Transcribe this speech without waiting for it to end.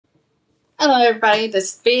Hello everybody,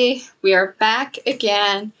 this is B. We are back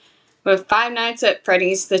again with Five Nights at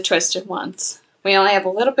Freddy's The Twisted Ones. We only have a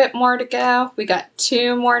little bit more to go. We got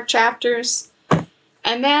 2 more chapters.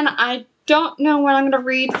 And then I don't know what I'm going to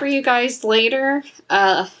read for you guys later.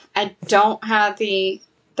 I don't have the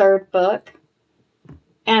 3rd book.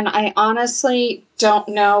 And I honestly don't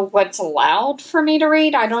know what's allowed for me to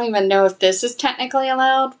read. I don't even know if this is technically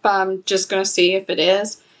allowed, but I'm just going to see if it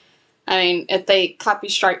is. I mean, if they copy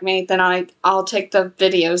strike me, then I'll take the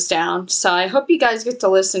videos down. So I hope you guys get to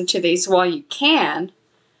listen to these while you can.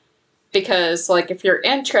 Because, like, if you're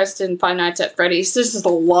interested in Five Nights at Freddy's, this is a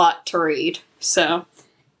lot to read. So,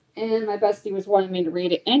 and my bestie was wanting me to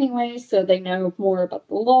read it anyway, so they know more about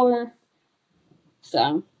the lore.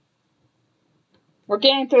 So, we're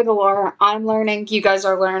getting through the lore. I'm learning, you guys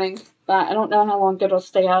are learning. But I don't know how long it'll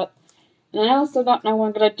stay up. And I also don't know what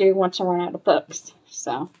I'm going to do once I run out of books.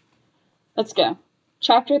 So, let's go.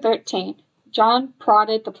 Chapter 13. John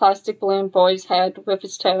prodded the plastic balloon boy's head with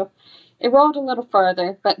his toe. It rolled a little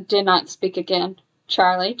farther, but did not speak again.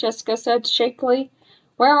 Charlie, Jessica said shakily.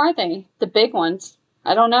 Where are they? The big ones.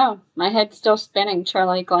 I don't know. My head's still spinning.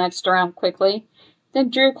 Charlie glanced around quickly, then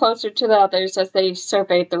drew closer to the others as they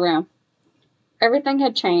surveyed the room. Everything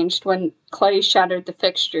had changed when Clay shattered the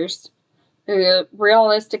fixtures. The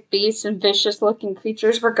realistic beasts and vicious-looking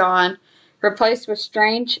creatures were gone, replaced with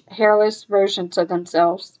strange, hairless versions of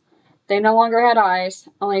themselves. They no longer had eyes,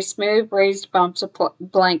 only smooth, raised bumps of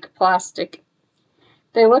blank plastic.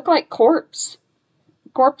 They look like corpses,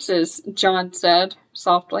 John said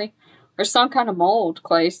softly. Or some kind of mold,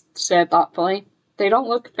 Clay said thoughtfully. They don't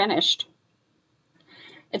look finished.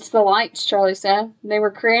 It's the lights, Charlie said. They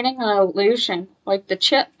were creating an illusion, like the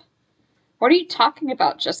chip. What are you talking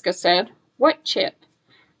about, Jessica said. What chip?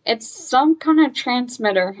 It's some kind of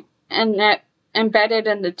transmitter embedded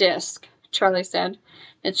in the disc, Charlie said.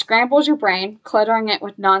 It scrambles your brain, cluttering it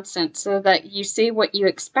with nonsense so that you see what you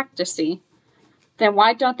expect to see. Then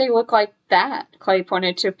why don't they look like that? Clay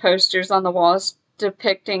pointed to posters on the walls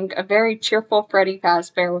depicting a very cheerful Freddy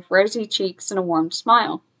Fazbear with rosy cheeks and a warm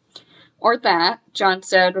smile. Or that, John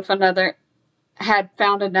said, had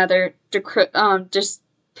found another depiction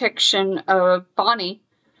of Bonnie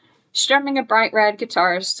strumming a bright red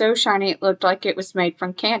guitar so shiny it looked like it was made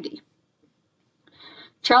from candy.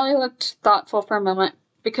 Charlie looked thoughtful for a moment.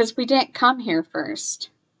 Because we didn't come here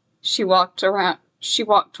first. She walked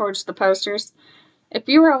towards the posters. If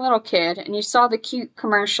you were a little kid and you saw the cute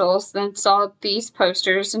commercials, then saw these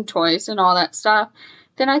posters and toys and all that stuff,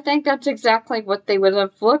 then I think that's exactly what they would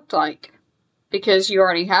have looked like. Because you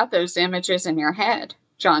already have those images in your head,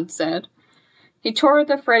 John said. He tore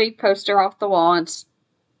the Freddy poster off the wall and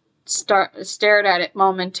stared at it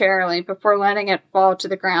momentarily before letting it fall to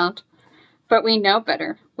the ground. But we know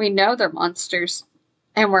better. We know they're monsters.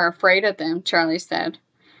 And we're afraid of them, Charlie said.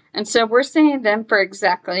 And so we're seeing them for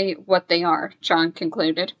exactly what they are, John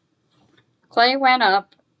concluded. Clay went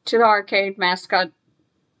up to the arcade mascots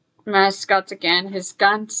again, his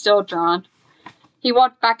gun still drawn. He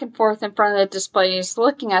walked back and forth in front of the displays,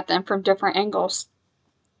 looking at them from different angles.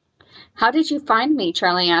 How did you find me?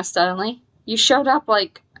 Charlie asked suddenly. You showed up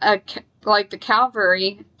like the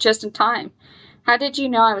cavalry just in time. How did you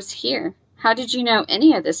know I was here? How did you know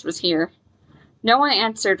any of this was here? No one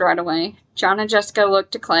answered right away. John and Jessica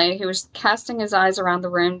looked to Clay, who was casting his eyes around the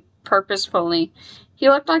room purposefully. He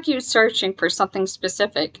looked like he was searching for something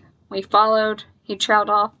specific. We followed. He trailed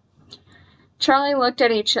off. Charlie looked at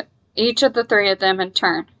each of the 3 of them in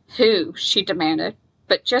turn. Who? She demanded.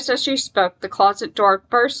 But just as she spoke, the closet door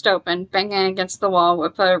burst open, banging against the wall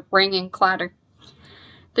with a ringing clatter.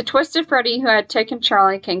 The twisted Freddy who had taken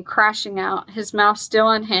Charlie came crashing out, his mouth still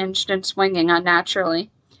unhinged and swinging unnaturally.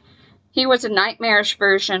 He was a nightmarish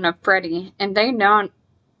version of Freddy, and the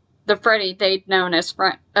Freddy they'd known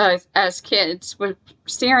as kids, with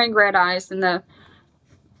searing red eyes and the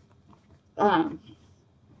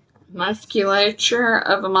musculature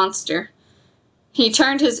of a monster. He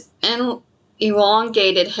turned his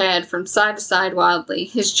elongated head from side to side wildly,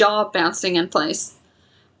 his jaw bouncing in place.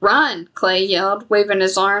 Run! Clay yelled, waving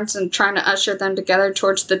his arms and trying to usher them together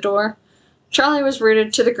towards the door. Charlie was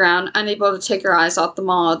rooted to the ground, unable to take her eyes off the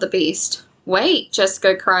maw of the beast. Wait,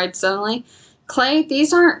 Jessica cried suddenly. Clay,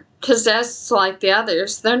 these aren't possessed like the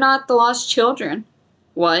others. They're not the lost children.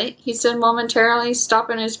 What? He said momentarily,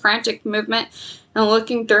 stopping his frantic movement and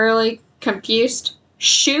looking thoroughly confused.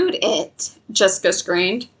 Shoot it, Jessica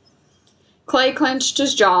screamed. Clay clenched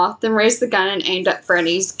his jaw, then raised the gun and aimed at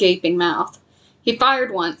Freddy's gaping mouth. He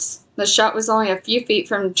fired once. The shot was only a few feet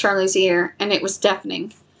from Charlie's ear, and it was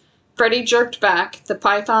deafening. Freddy jerked back, the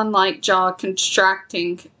python-like jaw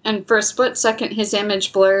contracting, and for a split second his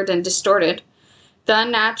image blurred and distorted. The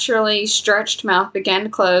unnaturally stretched mouth began to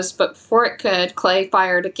close, but before it could, Clay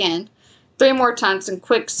fired again, 3 more times in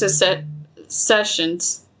quick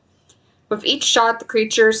successions. With each shot, the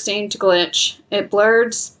creature seemed to glitch. It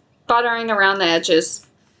blurred, sputtering around the edges.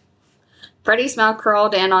 Freddy's mouth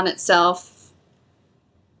curled in on itself,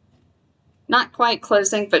 not quite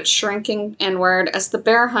closing, but shrinking inward as the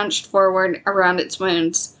bear hunched forward around its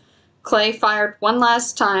wounds. Clay fired one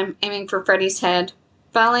last time, aiming for Freddy's head.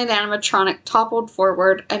 Finally, the animatronic toppled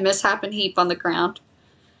forward, a misshapen heap on the ground.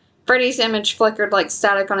 Freddy's image flickered like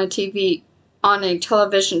static on a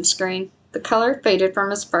television screen. The color faded from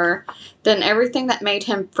his fur, then everything that made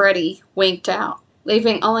him Freddy winked out,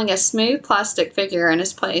 leaving only a smooth plastic figure in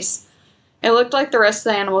his place. It looked like the rest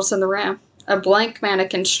of the animals in the room, a blank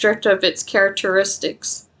mannequin stripped of its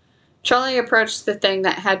characteristics. Charlie approached the thing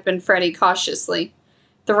that had been Freddy cautiously.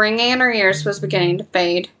 The ringing in her ears was beginning to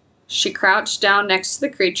fade. She crouched down next to the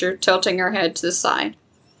creature, tilting her head to the side.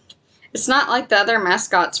 "It's not like the other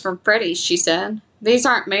mascots from Freddy's," she said. "These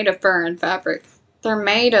aren't made of fur and fabric. They're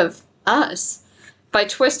made of us, by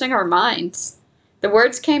twisting our minds." The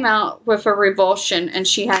words came out with a revulsion, and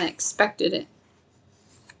she hadn't expected it.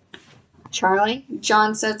 "Charlie,"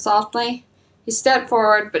 John said softly. He stepped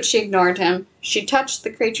forward, but she ignored him. She touched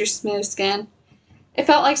the creature's smooth skin. It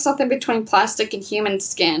felt like something between plastic and human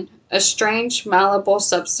skin, a strange, malleable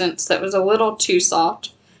substance that was a little too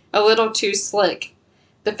soft, a little too slick.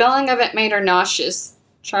 The feeling of it made her nauseous.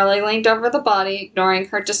 Charlie leaned over the body, ignoring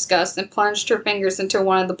her disgust, and plunged her fingers into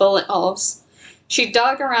one of the bullet holes. She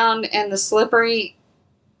dug around in the slippery,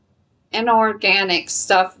 inorganic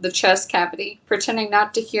stuff of the chest cavity, pretending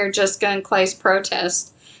not to hear Jessica and Clay's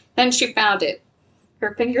protest. Then she found it.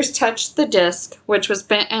 Her fingers touched the disc, which was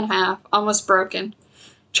bent in half, almost broken.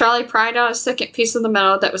 Charlie pried out a second piece of the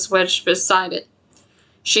metal that was wedged beside it.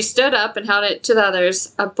 She stood up and held it to the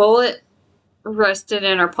others. A bullet rested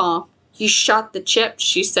in her palm. "You shot the chip,"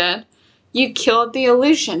 she said. "You killed the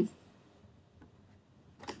illusion."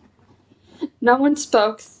 No one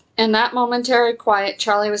spoke. In that momentary quiet,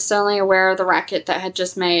 Charlie was suddenly aware of the racket that had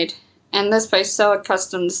just made. In this place so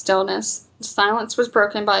accustomed to stillness, the silence was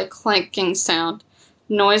broken by a clanking sound,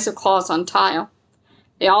 the noise of claws on tile.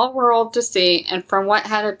 They all whirled to see, and from what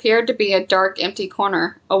had appeared to be a dark, empty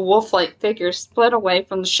corner, a wolf-like figure split away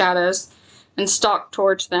from the shadows and stalked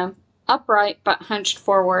towards them, upright but hunched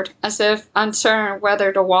forward, as if uncertain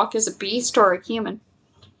whether to walk as a beast or a human.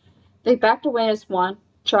 They backed away as one.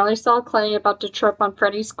 Charlie saw Clay about to trip on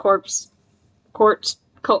Freddy's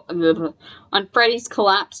on Freddy's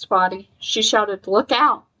collapsed body. She shouted, "Look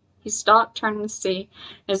out!" He stopped, turning to see.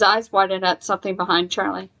 His eyes widened at something behind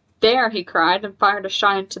Charlie. "There!" he cried, and fired a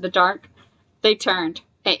shot into the dark. They turned.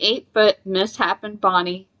 A 8-foot, misshapen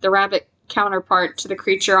body, the rabbit counterpart to the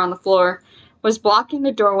creature on the floor, was blocking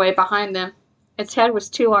the doorway behind them. Its head was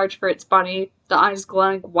too large for its body, the eyes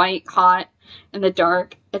glowing white hot in the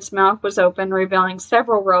dark. Its mouth was open, revealing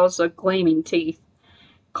several rows of gleaming teeth.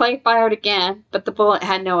 Clay fired again, but the bullet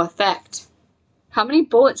had no effect. "How many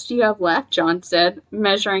bullets do you have left?" John said,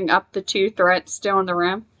 measuring up the 2 threats still in the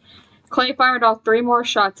room. Clay fired off 3 more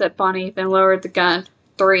shots at Bonnie, then lowered the gun.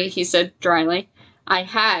 3, he said dryly. "I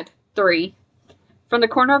had 3. From the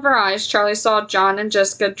corner of her eyes, Charlie saw John and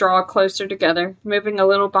Jessica draw closer together, moving a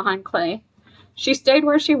little behind Clay. She stayed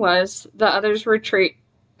where she was, the others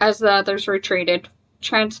retreated,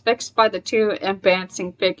 transfixed by the 2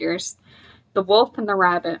 advancing figures, the wolf and the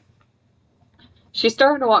rabbit. She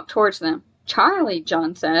started to walk towards them. "Charlie,"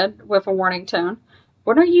 John said, with a warning tone.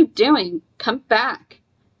 "What are you doing? Come back."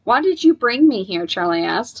 "Why did you bring me here?" Charlie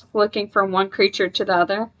asked, looking from one creature to the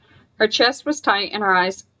other. Her chest was tight and her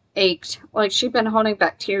eyes ached, like she'd been holding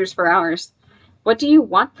back tears for hours. "What do you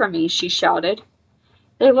want from me?" she shouted.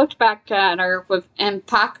 They looked back at her with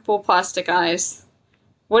implacable plastic eyes.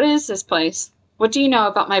 "What is this place? What do you know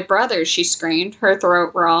about my brother?" she screamed, her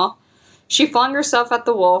throat raw. She flung herself at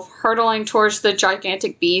the wolf, hurtling towards the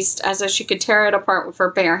gigantic beast as if she could tear it apart with her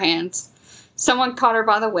bare hands. Someone caught her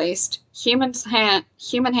by the waist. Human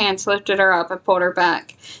hands lifted her up and pulled her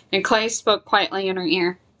back, and Clay spoke quietly in her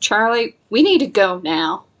ear. "Charlie, we need to go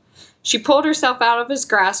now." She pulled herself out of his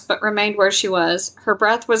grasp but remained where she was. Her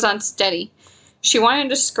breath was unsteady. She wanted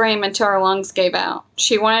to scream until her lungs gave out.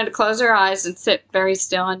 She wanted to close her eyes and sit very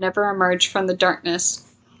still and never emerge from the darkness.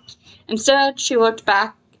 Instead, she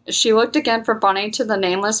looked again from Bonnie to the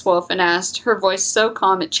nameless wolf and asked, her voice so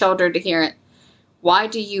calm it chilled her to hear it, "Why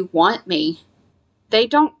do you want me?" "They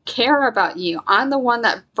don't care about you. I'm the one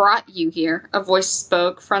that brought you here," a voice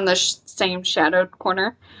spoke from the same shadowed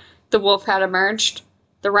corner. The wolf had emerged.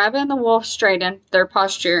 The rabbit and the wolf straightened their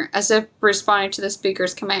posture as if responding to the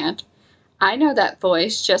speaker's command. I know that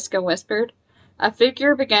voice, Jessica whispered. A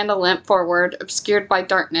figure began to limp forward, obscured by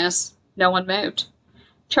darkness. No one moved.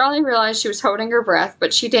 Charlie realized she was holding her breath,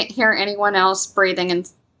 but she didn't hear anyone else breathing in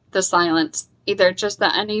the silence, either just the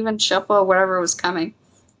uneven shuffle of whatever was coming.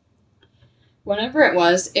 Whatever it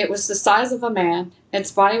was the size of a man.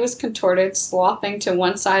 Its body was contorted, slopping to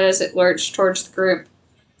one side as it lurched towards the group.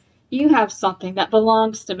 You have something that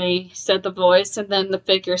belongs to me, said the voice, and then the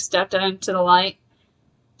figure stepped out into the light.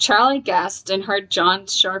 Charlie gasped and heard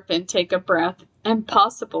John's sharp intake of breath.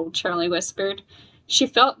 Impossible, Charlie whispered. She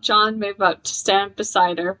felt John move up to stand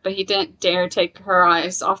beside her, but he didn't dare take her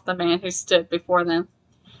eyes off the man who stood before them.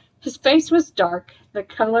 His face was dark, the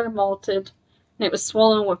color molted, and it was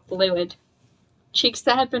swollen with fluid. Cheeks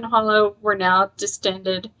that had been hollow were now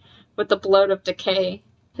distended with the bloat of decay.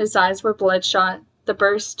 His eyes were bloodshot, the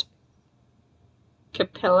burst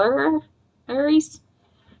capillaries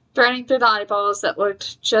threading through the eyeballs that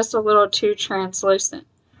looked just a little too translucent.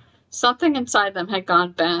 Something inside them had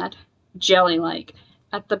gone bad, jelly-like.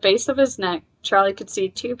 At the base of his neck, Charlie could see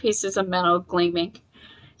two pieces of metal gleaming.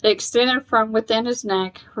 They extended from within his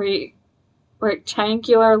neck,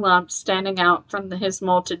 rectangular lumps standing out from his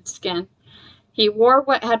molted skin. He wore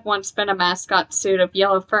what had once been a mascot suit of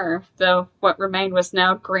yellow fur, though what remained was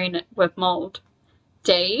now green with mold.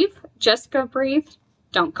 Dave? Jessica breathed.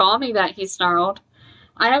 Don't call me that, he snarled.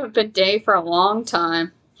 I haven't been Dave for a long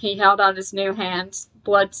time. He held out his new hands,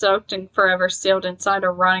 blood-soaked and forever sealed inside a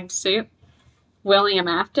rotting suit. William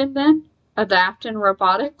Afton, then? Of the Afton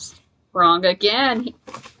Robotics? Wrong again.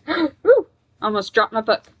 Whew, almost dropped my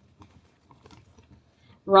book.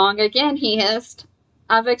 Wrong again, he hissed.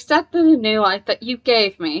 I've accepted the new life that you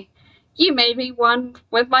gave me. You made me one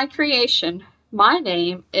with my creation. My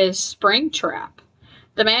name is Springtrap.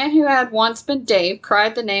 The man who had once been Dave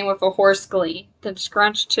cried the name with a hoarse glee, then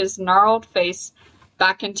scrunched his gnarled face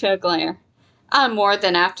back into a glare. I'm more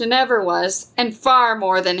than Afton ever was, and far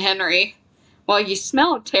more than Henry. Well, you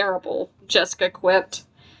smell terrible, Jessica quipped.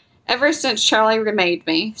 Ever since Charlie remade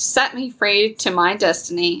me, set me free to my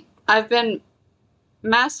destiny, I've been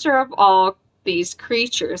master of all these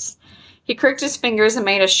creatures. He crooked his fingers and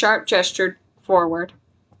made a sharp gesture forward.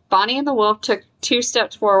 Bonnie and the wolf took 2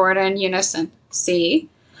 steps forward in unison. See?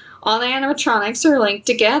 All the animatronics are linked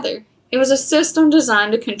together. It was a system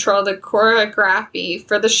designed to control the choreography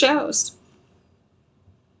for the shows.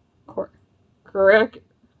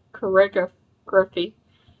 Choreography.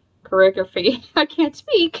 I can't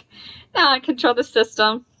speak. Now I control the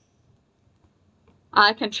system.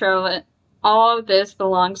 I control it. All of this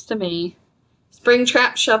belongs to me.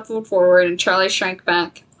 Springtrap shuffled forward and Charlie shrank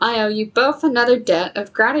back. I owe you both another debt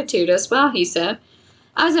of gratitude as well, he said.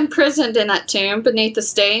 I was imprisoned in that tomb beneath the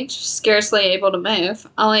stage, scarcely able to move,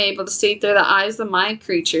 only able to see through the eyes of my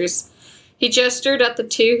creatures. He gestured at the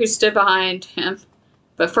 2 who stood behind him.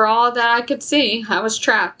 But for all that I could see, I was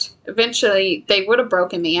trapped. Eventually, they would have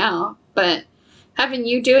broken me out, but having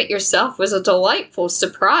you do it yourself was a delightful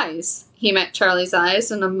surprise. He met Charlie's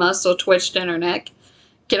eyes and a muscle twitched in her neck.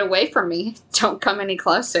 Get away from me. Don't come any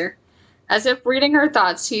closer. As if reading her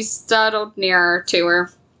thoughts, he sidled nearer to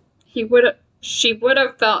her. She would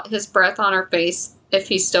have felt his breath on her face if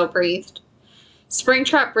he still breathed.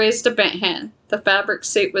 Springtrap raised a bent hand. The fabric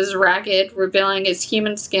suit was ragged, revealing his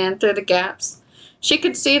human skin through the gaps. She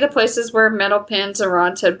could see the places where metal pins and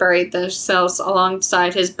rods had buried themselves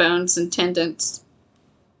alongside his bones and tendons.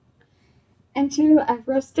 Into a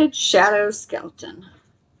rusted shadow skeleton.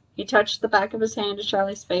 He touched the back of his hand to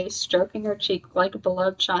Charlie's face, stroking her cheek like a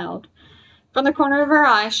beloved child. From the corner of her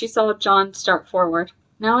eye, she saw John start forward.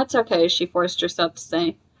 No, it's okay, she forced herself to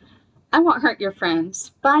say. I won't hurt your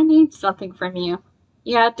friends, but I need something from you.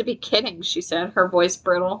 You had to be kidding, she said, her voice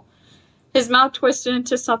brittle. His mouth twisted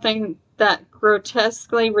into something that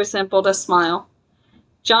grotesquely resembled a smile.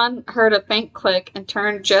 John heard a faint click and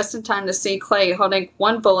turned just in time to see Clay holding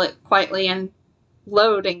one bullet quietly and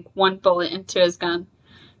loading one bullet into his gun.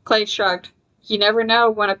 Clay shrugged. You never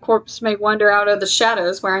know when a corpse may wander out of the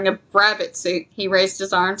shadows wearing a rabbit suit. He raised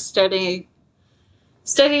his arm, steadied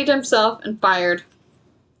himself, and fired.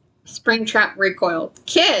 Springtrap recoiled.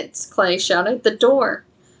 Kids! Clay shouted. The door!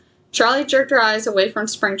 Charlie jerked her eyes away from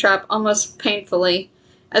Springtrap almost painfully,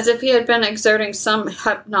 as if he had been exerting some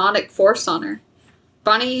hypnotic force on her.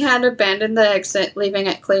 Bonnie had abandoned the exit, leaving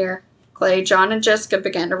it clear. Clay, John, and Jessica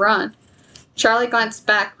began to run. Charlie glanced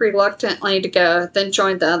back reluctantly to go, then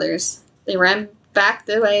joined the others. They ran back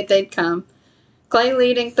the way they'd come, Clay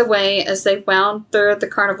leading the way as they wound through the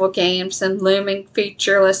carnival games and looming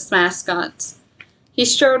featureless mascots. He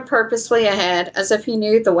strode purposefully ahead, as if he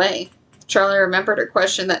knew the way. Charlie remembered her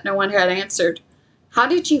question that no one had answered. How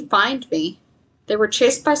did you find me? They were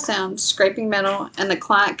chased by sounds, scraping metal, and the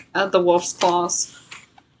clack of the wolf's claws.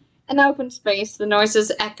 In open space, the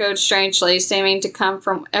noises echoed strangely, seeming to come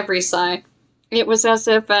from every side. It was as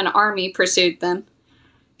if an army pursued them.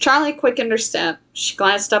 Charlie quickened her step. She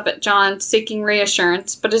glanced up at John, seeking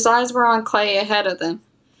reassurance, but his eyes were on Clay ahead of them.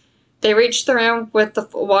 They reached the room with the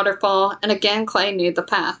waterfall, and again Clay knew the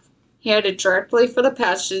path. He headed directly for the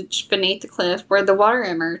passage beneath the cliff where the water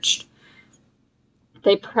emerged.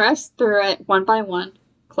 They pressed through it one by one.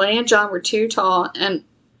 Clay and John were too tall and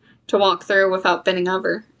to walk through without bending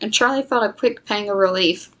over, and Charlie felt a quick pang of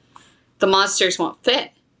relief. The monsters won't fit.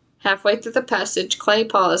 Halfway through the passage, Clay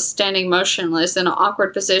paused, standing motionless in an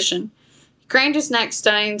awkward position. He craned his neck,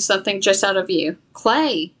 studying something just out of view.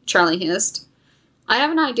 Clay, Charlie hissed. I have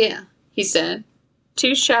an idea, he said.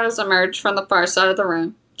 Two shadows emerged from the far side of the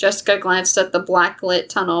room. Jessica glanced at the black-lit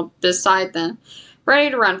tunnel beside them, ready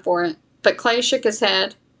to run for it, but Clay shook his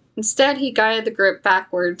head. Instead, he guided the group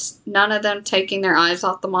backwards, none of them taking their eyes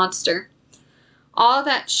off the monster. All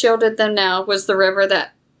that shielded them now was the river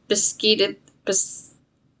that besacted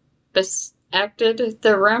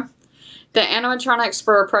the room. The animatronics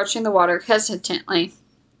were approaching the water hesitantly.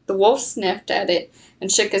 The wolf sniffed at it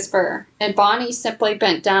and shook his fur, and Bonnie simply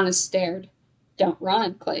bent down and stared. Don't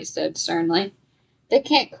run, Clay said sternly. They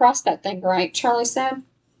can't cross that thing, right? Charlie said.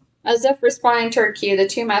 As if responding to her cue, the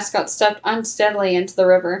two mascots stepped unsteadily into the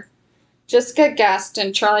river. Jessica gasped,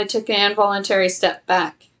 and Charlie took an involuntary step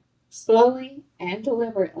back. Slowly and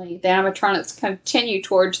deliberately, the animatronics continued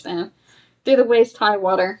towards them, through the waist-high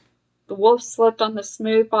water. The wolf slipped on the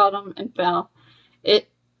smooth bottom and fell. It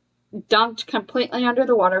dunked completely under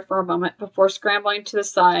the water for a moment before scrambling to the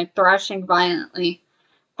side, thrashing violently.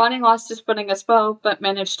 Bonnie lost his footing as well, but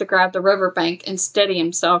managed to grab the riverbank and steady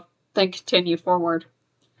himself, then continue forward.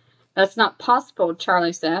 That's not possible,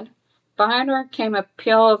 Charlie said. Behind her came a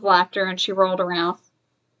peal of laughter, and she rolled around.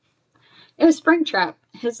 It was Springtrap,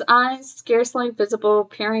 his eyes scarcely visible,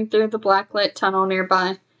 peering through the black-lit tunnel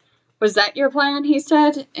nearby. Was that your plan? He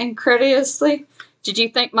said, incredulously. Did you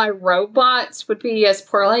think my robots would be as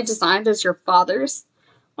poorly designed as your father's?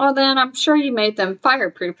 Well, then, I'm sure you made them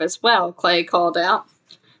fireproof as well, Clay called out.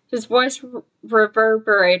 His voice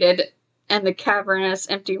reverberated in the cavernous,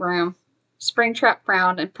 empty room. Springtrap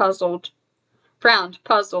frowned, puzzled,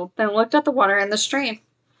 then looked at the water in the stream.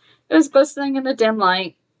 It was glistening in the dim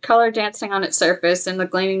light, color dancing on its surface in the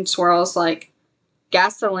gleaming swirls like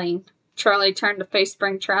gasoline. Charlie turned to face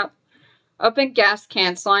Springtrap. Open gas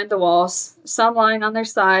cans lined the walls, some lying on their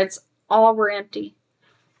sides. All were empty.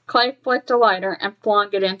 Clay flicked a lighter and flung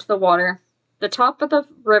it into the water. The top of the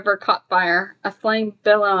river caught fire, a flame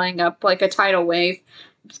billowing up like a tidal wave,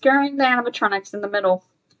 obscuring the animatronics in the middle.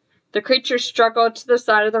 The creatures struggled to the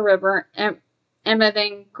side of the river,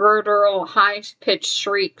 emitting guttural, high-pitched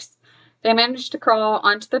shrieks. They managed to crawl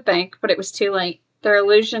onto the bank, but it was too late. Their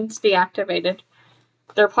illusions deactivated.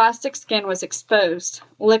 Their plastic skin was exposed,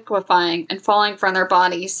 liquefying and falling from their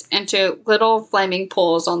bodies into little flaming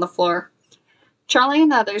pools on the floor. Charlie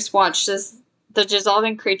and the others watched as the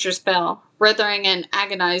dissolving creatures fell, writhing in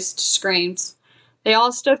agonized screams. They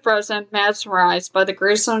all stood frozen, mesmerized by the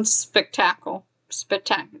gruesome spectacular.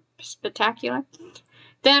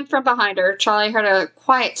 Then, from behind her, Charlie heard a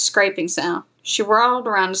quiet scraping sound. She whirled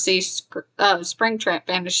around to see Springtrap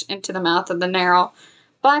vanish into the mouth of the narrow,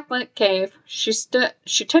 black-lit cave. She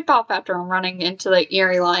took off after him, running into the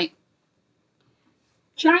eerie light.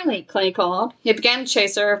 Charlie, Clay called. He began to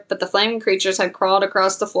chase her, but the flaming creatures had crawled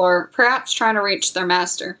across the floor, perhaps trying to reach their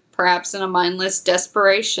master, perhaps in a mindless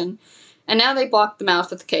desperation, and now they blocked the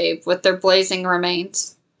mouth of the cave with their blazing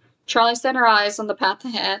remains. Charlie set her eyes on the path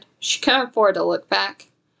ahead. She couldn't afford to look back.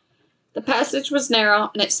 The passage was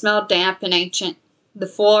narrow, and it smelled damp and ancient. The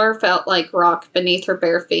floor felt like rock beneath her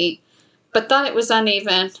bare feet, but though it was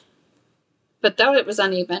uneven,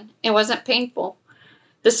 it wasn't painful.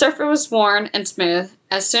 The surface was worn and smooth.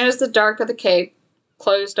 As soon as the dark of the cave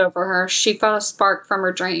closed over her, she felt a spark from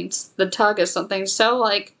her dreams, the tug of something so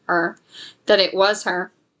like her that it was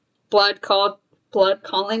her. Blood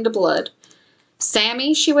calling to blood.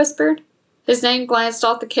 Sammy, she whispered. His name glanced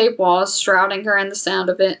off the cave walls, shrouding her in the sound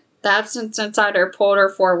of it. The absence inside her pulled her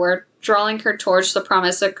forward, drawing her towards the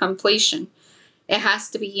promise of completion. It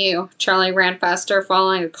has to be you. Charlie ran faster,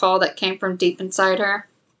 following a call that came from deep inside her.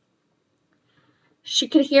 She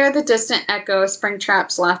could hear the distant echo of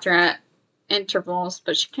Springtrap's laughter at intervals,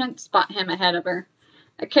 but she couldn't spot him ahead of her.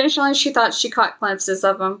 Occasionally she thought she caught glimpses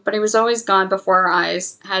of him, but he was always gone before her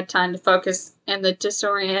eyes had time to focus in the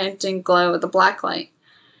disorienting glow of the black light.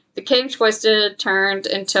 The cave twisted, turned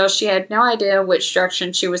until she had no idea which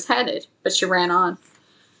direction she was headed, but she ran on.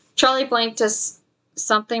 Charlie blinked as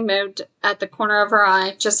something moved at the corner of her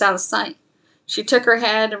eye, just out of sight. She took her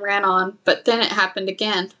head and ran on, but then it happened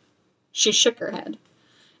again. She shook her head.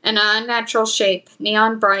 An unnatural shape,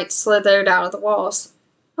 neon bright, slithered out of the walls.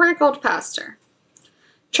 Wriggled past her.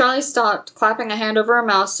 Charlie stopped, clapping a hand over her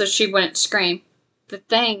mouth so she wouldn't scream. The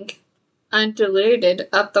thing undulated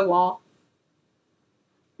up the wall,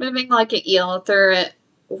 moving like an eel though it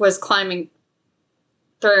was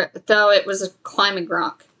a climbing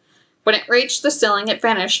rock. When it reached the ceiling, it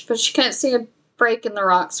vanished, but she couldn't see a break in the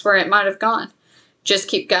rocks where it might have gone. Just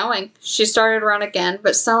keep going. She started to run again,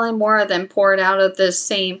 but suddenly more of them poured out of the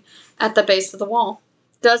seam at the base of the wall.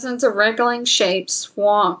 Dozens of wriggling shapes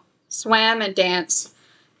swam and danced,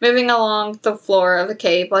 moving along the floor of the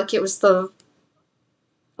cave like it was the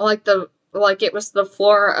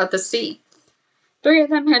floor of the sea. 3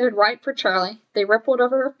 of them headed right for Charlie. They rippled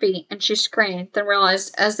over her feet, and she screamed, then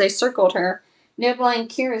realized as they circled her, nibbling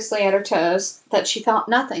curiously at her toes, that she felt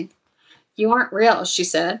nothing. You aren't real, she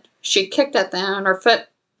said. She kicked at them, and her foot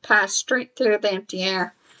passed straight through the empty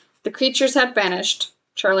air. The creatures had vanished.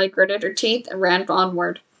 Charlie gritted her teeth and ran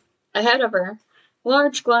onward. Ahead of her,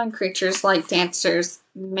 large glowing creatures like dancers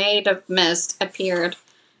made of mist appeared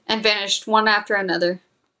and vanished one after another.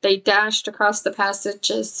 They dashed across the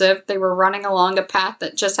passage as if they were running along a path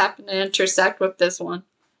that just happened to intersect with this one.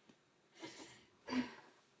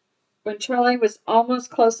 When Charlie was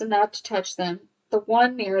almost close enough to touch them, the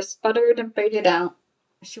one nearest sputtered and faded out.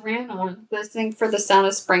 She ran on, listening for the sound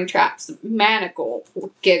of Springtrap's maniacal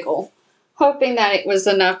giggle, hoping that it was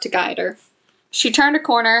enough to guide her. She turned a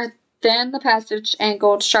corner, then the passage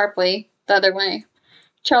angled sharply the other way.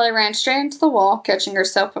 Charlie ran straight into the wall, catching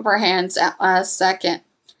herself with her hands at last second.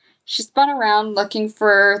 She spun around, looking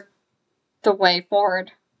for the way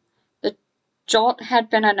forward. The jolt had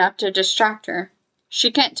been enough to distract her.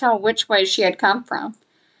 She couldn't tell which way she had come from.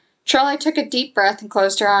 Charlie took a deep breath and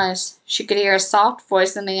closed her eyes. She could hear a soft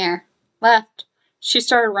voice in the air. Left. She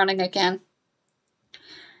started running again.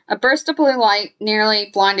 A burst of blue light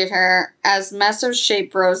nearly blinded her as a massive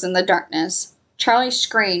shape rose in the darkness. Charlie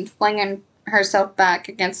screamed, flinging herself back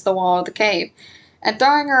against the wall of the cave and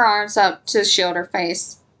throwing her arms up to shield her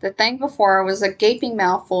face. The thing before her was a gaping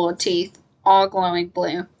mouth full of teeth, all glowing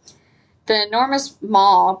blue. The enormous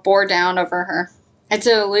maw bore down over her. It's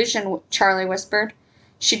an illusion, Charlie whispered.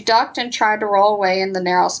 She ducked and tried to roll away in the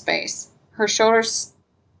narrow space. Her shoulders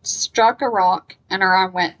struck a rock, and her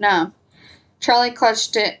arm went numb. Charlie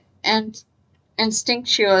clutched it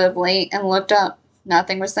instinctively and looked up.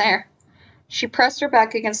 Nothing was there. She pressed her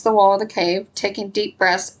back against the wall of the cave, taking deep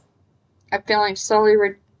breaths as feeling slowly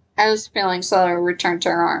returned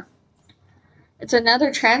to her arm. It's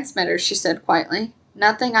another transmitter, she said quietly.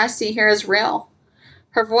 Nothing I see here is real.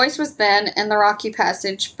 Her voice was thin in the rocky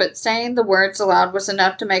passage, but saying the words aloud was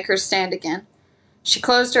enough to make her stand again. She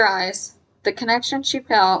closed her eyes. The connection she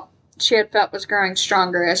had felt was growing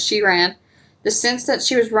stronger as she ran, the sense that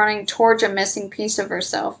she was running towards a missing piece of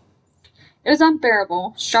herself. It was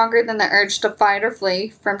unbearable, stronger than the urge to fight or flee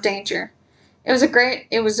from danger. It was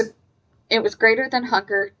greater than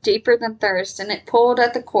hunger, deeper than thirst, and it pulled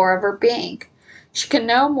at the core of her being. She could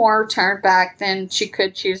no more turn back than she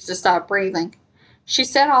could choose to stop breathing. She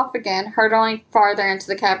set off again, hurtling farther into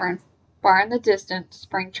the cavern. Far in the distance,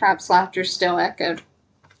 Springtrap's laughter still echoed.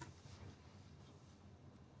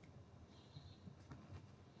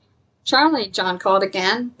 Charlie, John called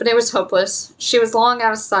again, but it was hopeless. She was long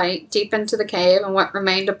out of sight, deep into the cave, and what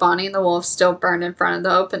remained of Bonnie and the wolf still burned in front of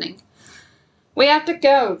the opening. We have to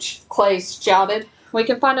go, Clay shouted. We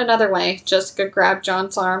can find another way. Jessica grabbed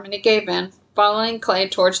John's arm, and he gave in, following Clay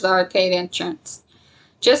towards the arcade entrance.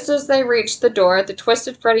 Just as they reached the door, the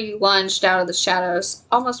twisted Freddy lunged out of the shadows,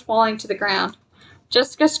 almost falling to the ground.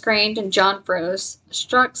 Jessica screamed, and John froze,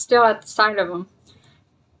 struck still at the sight of him.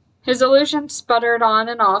 His illusion sputtered on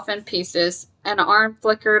and off in pieces. An arm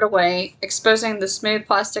flickered away, exposing the smooth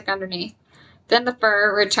plastic underneath. Then the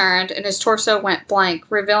fur returned, and his torso went blank,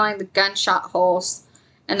 revealing the gunshot holes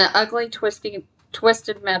and the ugly,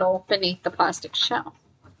 twisted metal beneath the plastic shell.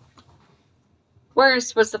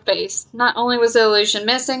 Worse was the face. Not only was the illusion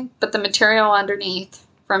missing, but the material underneath.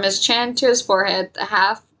 From his chin to his forehead,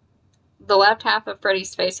 the left half of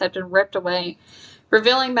Freddy's face had been ripped away,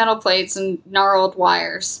 revealing metal plates and gnarled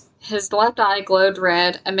wires. His left eye glowed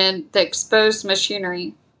red amid the exposed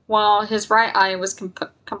machinery, while his right eye was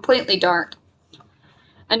completely dark.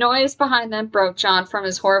 A noise behind them broke John from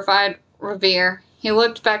his horrified reverie. He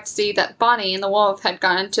looked back to see that Bonnie and the wolf had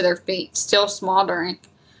gotten to their feet, still smoldering.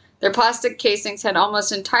 Their plastic casings had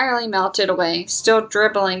almost entirely melted away, still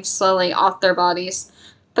dribbling slowly off their bodies,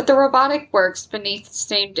 but the robotic works beneath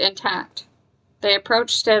seemed intact. They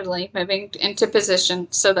approached steadily, moving into position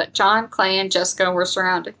so that John, Clay, and Jessica were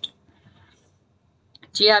surrounded.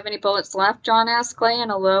 "Do you have any bullets left?" John asked Clay in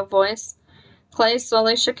a low voice. Clay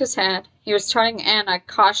slowly shook his head. He was turning in a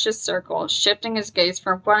cautious circle, shifting his gaze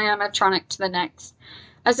from one animatronic to the next,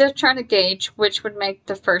 as if trying to gauge which would make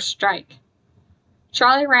the first strike.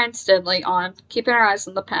 Charlie ran steadily on, keeping her eyes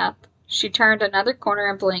on the path. She turned another corner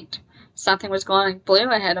and blinked. Something was glowing blue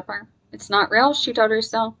ahead of her. "It's not real," she told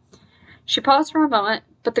herself. She paused for a moment,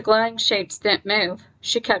 but the glowing shapes didn't move.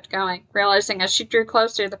 She kept going, realizing as she drew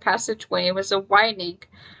closer the passageway was widening,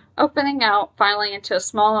 opening out finally into a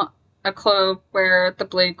small alcove where the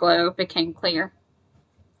blue glow became clear.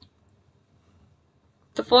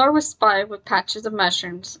 The floor was spotted with patches of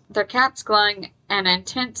mushrooms, their caps glowing an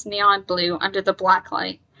intense neon blue under the black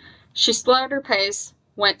light. She slowed her pace,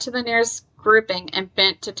 went to the nearest grouping, and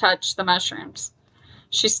bent to touch the mushrooms.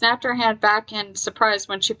 She snapped her hand back in surprise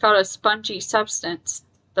when she felt a spongy substance.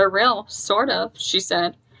 "They're real, sort of," she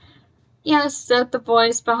said. "Yes," said the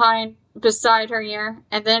voice beside her ear,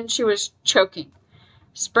 and then she was choking.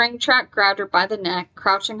 Springtrap grabbed her by the neck,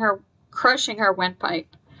 crushing her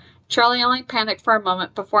windpipe. Charlie only panicked for a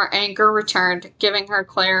moment before anger returned, giving her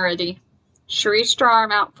clarity. She reached her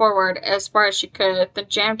arm out forward as far as she could, then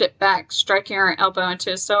jammed it back, striking her elbow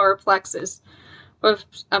into his solar plexus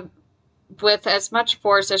with as much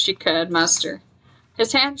force as she could muster.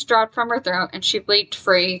 His hands dropped from her throat, and she leaped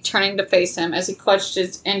free, turning to face him as he clutched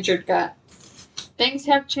his injured gut. "Things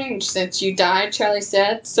have changed since you died," Charlie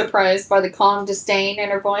said, surprised by the calm disdain in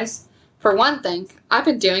her voice. "For one thing, I've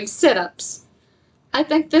been doing sit-ups." "I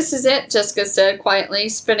think this is it," Jessica said quietly,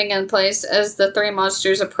 spinning in place as the three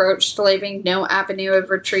monsters approached, leaving no avenue of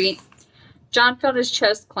retreat. John felt his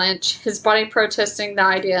chest clench, his body protesting the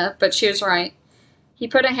idea, but she was right. He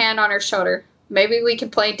put a hand on her shoulder. "Maybe we can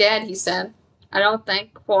play dead," he said. "I don't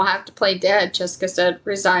think we'll have to play dead," Jessica said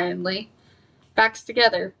resignedly. "Backs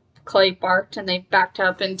together," Clay barked, and they backed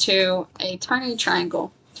up into a tiny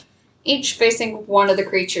triangle, each facing one of the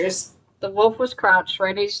creatures. The wolf was crouched,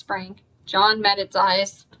 ready to spring. John met its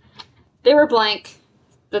eyes. They were blank.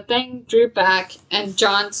 The thing drew back, and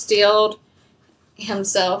John steeled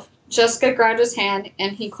himself. Jessica grabbed his hand,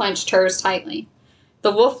 and he clenched hers tightly.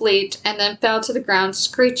 The wolf leaped, and then fell to the ground,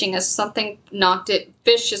 screeching as something knocked it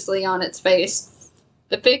viciously on its face.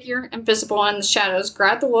 The figure, invisible in the shadows,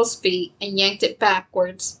 grabbed the wolf's feet and yanked it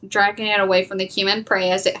backwards, dragging it away from the human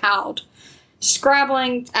prey as it howled,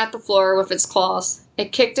 scrabbling at the floor with its claws.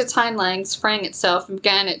 It kicked its hind legs, freeing itself, and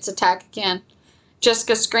began its attack again.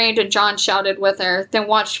 Jessica screamed and John shouted with her, then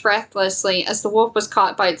watched breathlessly as the wolf was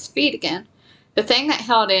caught by its feet again. The thing that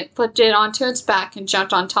held it flipped it onto its back and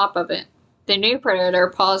jumped on top of it. The new predator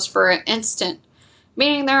paused for an instant,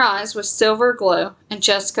 meeting their eyes with silver glow, and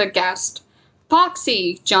Jessica gasped.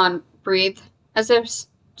 "Foxy!" John breathed. As if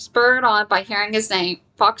spurred on by hearing his name,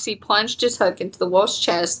 Foxy plunged his hook into the wolf's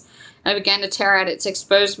chest and began to tear at its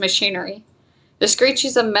exposed machinery. The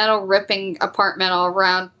screeches of metal ripping apart metal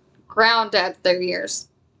ground at their ears.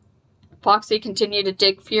 Foxy continued to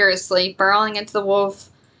dig furiously, burrowing into the wolf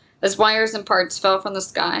as wires and parts fell from the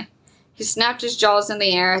sky. He snapped his jaws in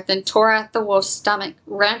the air, then tore at the wolf's stomach,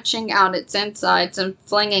 wrenching out its insides and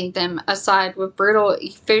flinging them aside with brutal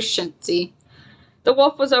efficiency. The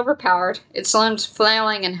wolf was overpowered, its limbs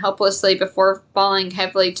flailing and helplessly before falling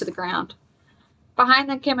heavily to the ground. Behind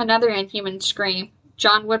them came another inhuman scream.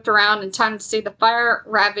 John whipped around in time to see the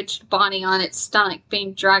fire-ravaged body on its stomach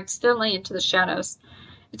being dragged steadily into the shadows.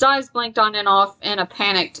 Its eyes blinked on and off in a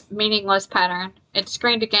panicked, meaningless pattern. It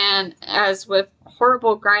screamed again as, with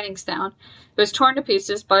horrible grinding sound, it was torn to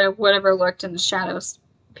pieces by whatever lurked in the shadows.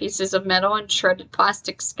 Pieces of metal and shredded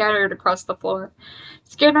plastic scattered across the floor,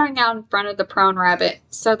 skittering out in front of the prone rabbit,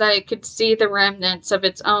 so that it could see the remnants of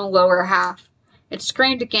its own lower half. It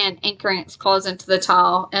screamed again, anchoring its claws into the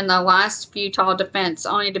tile, in the last futile defense,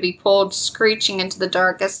 only to be pulled screeching into the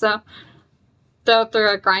dark as though through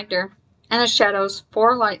a grinder. In the shadows,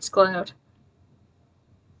 4 lights glowed.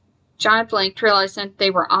 John blinked, realizing they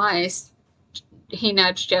were eyes. He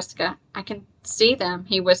nudged Jessica. "I can see them,"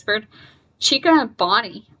 he whispered. "Chica and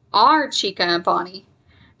Bonnie. Our Chica and Bonnie."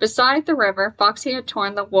 Beside the river, Foxy had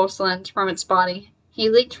torn the wolf's lens from its body. He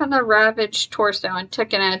leaped from the ravaged torso and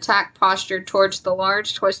took an attack posture towards the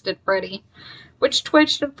large, twisted Freddy, which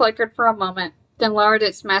twitched and flickered for a moment, then lowered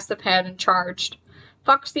its massive head and charged.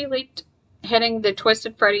 Foxy leaped, hitting the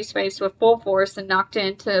twisted Freddy's face with full force and knocked it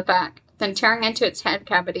into the back, then tearing into its head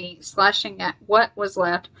cavity, slashing at what was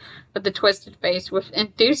left of the twisted face with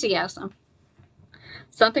enthusiasm.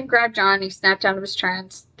 Something grabbed John and he snapped out of his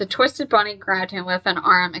trance. The twisted bunny grabbed him with an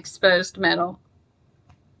arm exposed metal.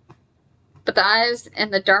 But the eyes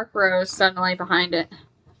in the dark rose suddenly behind it.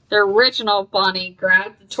 The original bunny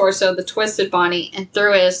grabbed the torso of the twisted bunny and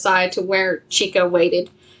threw it aside to where Chica waited.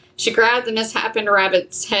 She grabbed the misshapen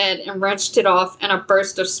rabbit's head and wrenched it off in a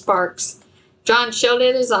burst of sparks. John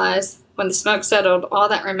shielded his eyes. When the smoke settled, all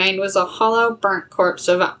that remained was a hollow, burnt corpse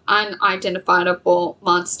of an unidentifiable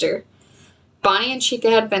monster. Bonnie and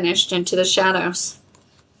Chica had vanished into the shadows.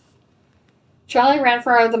 Charlie ran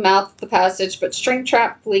for the mouth of the passage, but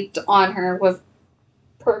Springtrap leaped on her with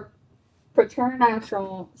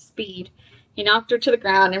preternatural speed. He knocked her to the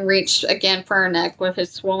ground and reached again for her neck with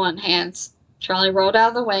his swollen hands. Charlie rolled out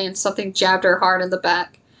of the way and something jabbed her hard in the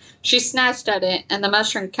back. She snatched at it, and the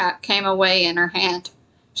mushroom cap came away in her hand.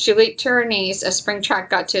 She leaped to her knees as Springtrap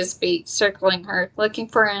got to his feet, circling her, looking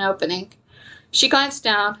for an opening. She glanced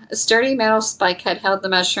down. A sturdy metal spike had held the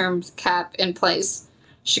mushroom cap in place.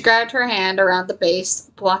 She grabbed her hand around the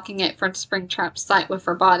base, blocking it from Springtrap's sight with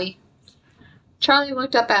her body. Charlie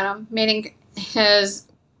looked up at him, meeting his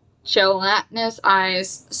gelatinous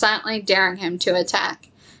eyes, silently daring him to attack.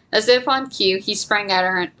 As if on cue, he sprang at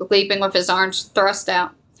her, leaping with his arms thrust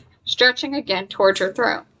out, stretching again towards her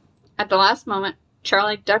throat. At the last moment,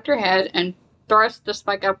 Charlie ducked her head and thrust the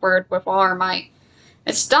spike upward with all her might.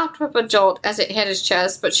 It stopped with a jolt as it hit his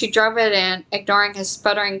chest, but she drove it in, ignoring his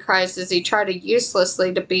sputtering cries as he tried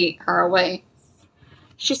uselessly to beat her away.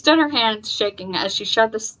 She stood her hands shaking as she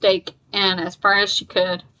shoved the stake in as far as she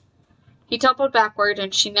could. He toppled backward,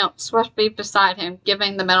 and she knelt swiftly beside him,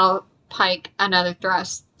 giving the metal pike another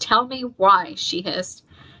thrust. "Tell me why," she hissed.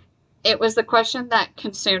 It was the question that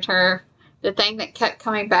consumed her, the thing that kept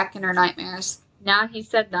coming back in her nightmares. Now he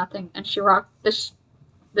said nothing, and she rocked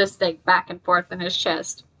the stake back and forth in his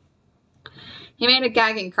chest. He made a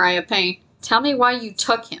gagging cry of pain. "Tell me why you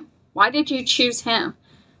took him. Why did you choose him?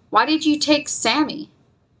 Why did you take Sammy?"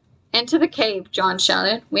 "Into the cave," John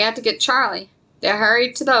shouted. "We had to get Charlie." They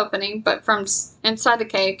hurried to the opening, but from inside the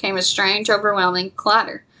cave came a strange, overwhelming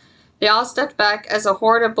clatter. They all stepped back as a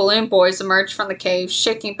horde of balloon boys emerged from the cave,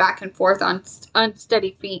 shaking back and forth on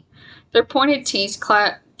unsteady feet, their pointed teeth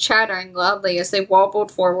chattering loudly as they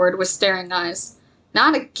wobbled forward with staring eyes.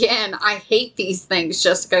 "Not again! I hate these things,"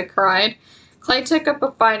 Jessica cried. Clay took up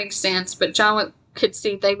a fighting stance, but John could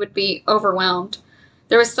see they would be overwhelmed.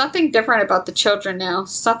 There was something different about the children now,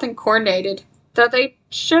 something coordinated. Though they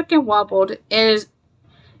shook and wobbled,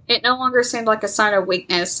 it no longer seemed like a sign of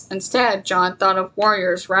weakness. Instead, John thought of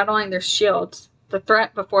warriors rattling their shields, the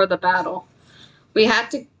threat before the battle. "We had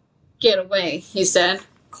to get away," he said.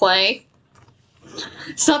 "Clay?"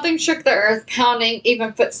 Something shook the earth, pounding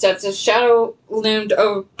even footsteps. A shadow loomed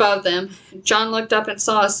above them. John looked up and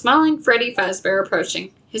saw a smiling Freddy Fazbear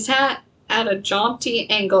approaching, his hat at a jaunty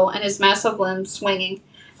angle and his massive limbs swinging.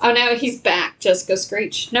 "Oh no, he's back," Jessica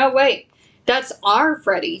screeched. "No, wait. That's our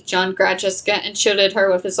Freddy." John grabbed Jessica and shielded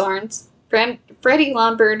her with his arms. Freddy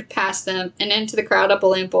lumbered past them and into the crowd of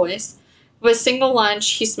balloon boys. With a single lunge,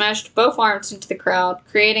 he smashed both arms into the crowd,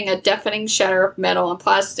 creating a deafening shatter of metal and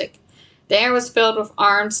plastic. The air was filled with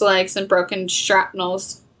arms, legs, and broken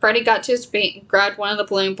shrapnels. Freddy got to his feet and grabbed one of the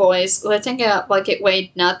balloon boys, lifting it up like it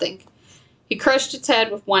weighed nothing. He crushed its head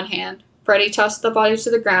with one hand. Freddy tossed the body to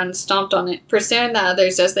the ground and stomped on it, pursuing the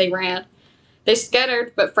others as they ran. They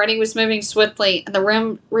scattered, but Freddy was moving swiftly, and the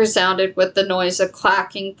room resounded with the noise of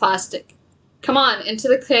clacking plastic. "Come on, into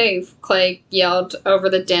the cave," Clay yelled over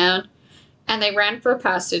the din, and they ran for a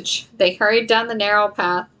passage. They hurried down the narrow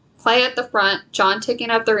path, Clay at the front, John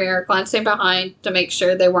taking up the rear, glancing behind to make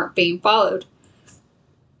sure they weren't being followed.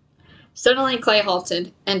 Suddenly, Clay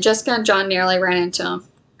halted, and Jessica and John nearly ran into him.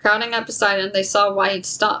 Crowding up beside him, they saw why he'd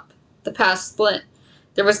stopped. The path split.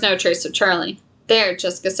 There was no trace of Charlie. "There,"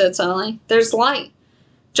 Jessica said suddenly. "There's light."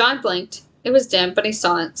 John blinked. It was dim, but he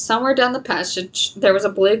saw it. Somewhere down the passage there was a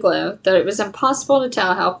blue glow, though it was impossible to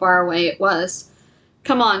tell how far away it was.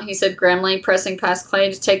 "Come on," he said grimly, pressing past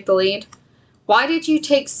Clay to take the lead. "Why did you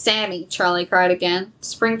take Sammy?" Charlie cried again.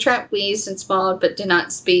 Springtrap wheezed and swallowed, but did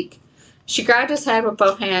not speak. She grabbed his head with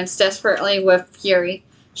both hands, desperately with fury.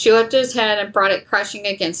 She lifted his head and brought it crashing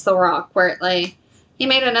against the rock, where it lay. He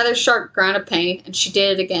made another sharp groan of pain, and she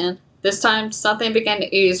did it again. This time, something began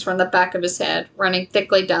to ooze from the back of his head, running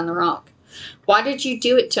thickly down the rock. "Why did you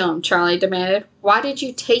do it to him?" Charlie demanded. "Why did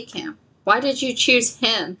you take him? Why did you choose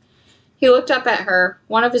him?" He looked up at her.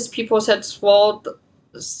 One of his pupils had swallowed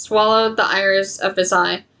the iris of his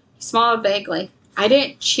eye. He smiled vaguely. "I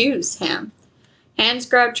didn't choose him." Hands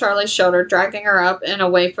grabbed Charlie's shoulder, dragging her up and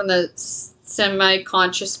away from the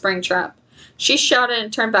semi-conscious Springtrap. She shouted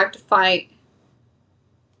and turned back to fight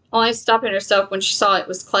only stopping herself when she saw it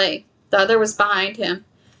was Clay. The other was behind him.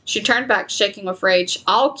 She turned back, shaking with rage.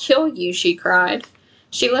 "I'll kill you," she cried.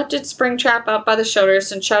 She lifted Springtrap up by the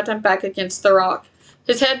shoulders and shoved him back against the rock.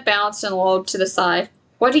 His head bounced and lolled to the side.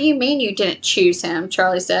 "What do you mean you didn't choose him?"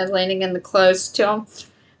 Charlie said, leaning in close to him,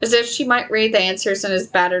 as if she might read the answers in his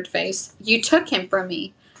battered face. "You took him from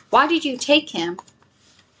me. Why did you take him?"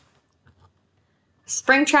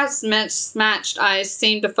 Springtrap's mismatched eyes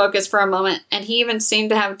seemed to focus for a moment, and he even seemed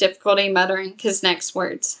to have difficulty muttering his next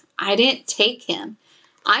words. "I didn't take him.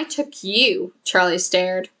 I took you." Charlie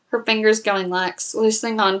stared, her fingers going lax,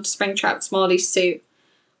 loosening on Springtrap's moldy suit.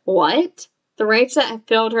 "What?" The rage that had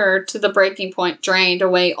filled her to the breaking point drained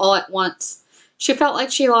away all at once. She felt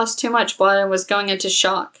like she lost too much blood and was going into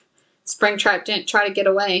shock. Springtrap didn't try to get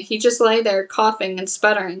away. He just lay there, coughing and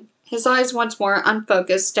sputtering, his eyes once more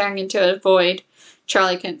unfocused, staring into a void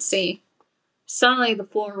Charlie couldn't see. Suddenly the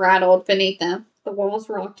floor rattled beneath them. The walls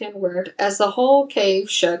rocked inward as the whole cave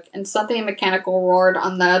shook, and something mechanical roared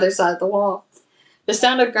on the other side of the wall. The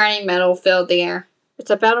sound of grinding metal filled the air. "It's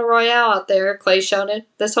a battle royale out there," Clay shouted.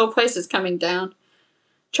 "This whole place is coming down."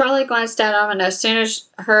 Charlie glanced at him, and as soon as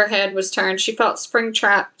her head was turned, she felt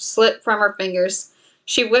Springtrap slip from her fingers.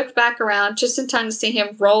 She whipped back around just in time to see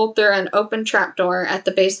him roll through an open trapdoor at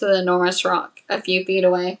the base of the enormous rock, a few feet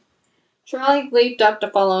away. Charlie leaped up to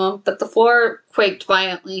follow him, but the floor quaked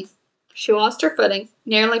violently. She lost her footing,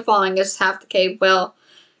 nearly falling as half the cave well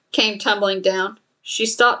came tumbling down. She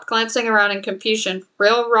stopped, glancing around in confusion.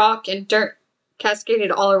 Real rock and dirt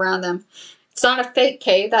cascaded all around them. "It's not a fake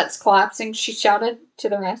cave that's collapsing," she shouted to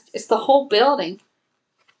the rest. "It's the whole building."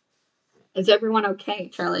 "Is everyone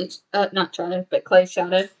okay?" Not Charlie, but Clay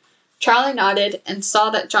shouted. Charlie nodded and saw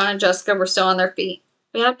that John and Jessica were still on their feet.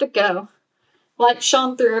 "We have to go." Light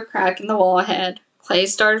shone through a crack in the wall ahead. Clay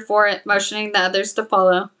started for it, motioning the others to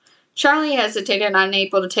follow. Charlie hesitated,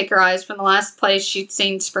 unable to take her eyes from the last place she'd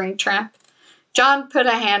seen Springtrap. John put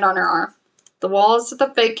a hand on her arm. The walls of the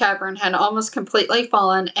fake cavern had almost completely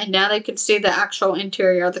fallen, and now they could see the actual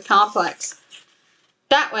interior of the complex.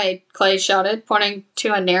 "That way," Clay shouted, pointing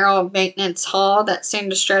to a narrow maintenance hall that seemed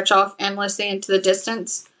to stretch off endlessly into the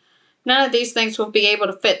distance. "None of these things will be able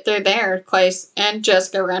to fit through there." Clay and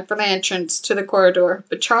Jessica ran for the entrance to the corridor,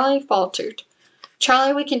 but Charlie faltered.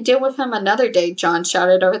 "Charlie, we can deal with him another day," John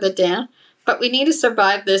shouted over the din. "But we need to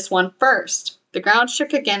survive this one first." The ground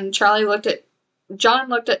shook again, and John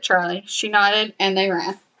looked at Charlie. She nodded, and they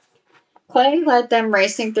ran. Clay led them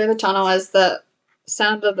racing through the tunnel as the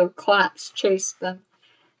sound of the collapse chased them.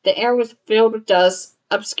 The air was filled with dust,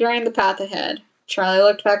 obscuring the path ahead. Charlie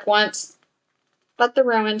looked back once, but the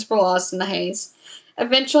ruins were lost in the haze.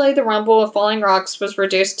 Eventually, the rumble of falling rocks was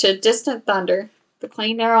reduced to distant thunder. The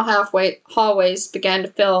clean, narrow hallways began to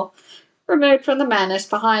feel removed from the madness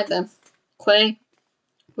behind them. "Clay,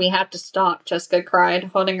 we have to stop," Jessica cried,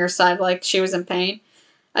 holding her side like she was in pain.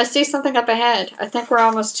 "I see something up ahead. I think we're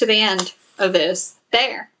almost to the end of this.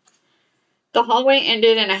 There!" The hallway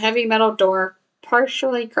ended in a heavy metal door,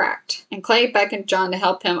 partially cracked, and Clay beckoned John to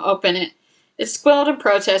help him open it. It squealed and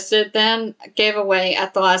protested, then gave way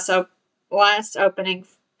at the last opening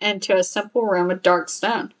into a simple room of dark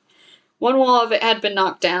stone. One wall of it had been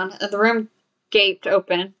knocked down, and the room gaped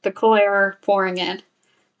open, the cool air pouring in.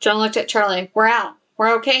 John looked at Charlie. "We're out.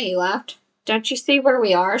 We're okay," he laughed. "Don't you see where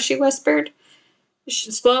we are?" she whispered.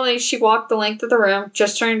 Slowly, she walked the length of the room,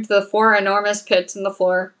 gesturing to the 4 enormous pits in the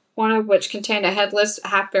floor, one of which contained a headless,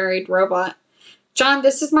 half-buried robot. "John,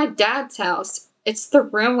 this is my dad's house. It's the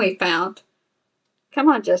room we found." "Come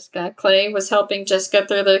on, Jessica." Clay was helping Jessica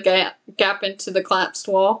through the gap into the collapsed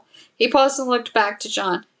wall. He paused and looked back to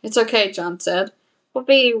John. "It's okay," John said. "We'll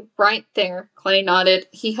be right there." Clay nodded.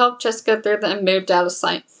 He helped Jessica through and moved out of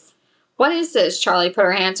sight. "What is this?" Charlie put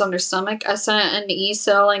her hands on her stomach, a sudden unease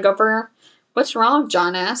settling over her. "What's wrong?"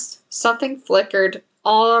 John asked. Something flickered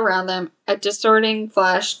all around them, a distorting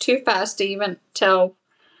flash too fast to even tell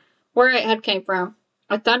where it had came from.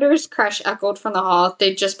 A thunderous crash echoed from the hall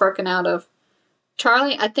they'd just broken out of.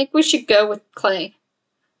 "Charlie, I think we should go with Clay."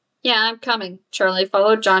 "Yeah, I'm coming." Charlie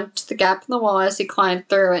followed John to the gap in the wall as he climbed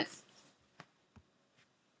through it.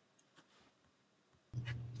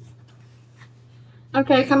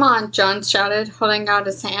 "Okay, come on," John shouted, holding out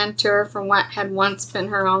his hand to her from what had once been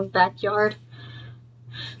her own backyard.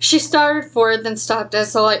 She started forward, then stopped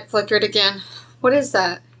as the light flickered again. "What is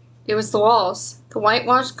that?" It was the walls. The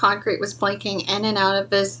whitewashed concrete was blinking in and out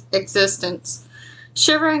of his existence,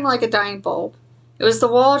 shivering like a dying bulb. It was the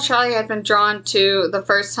wall Charlie had been drawn to the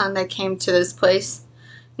first time they came to this place.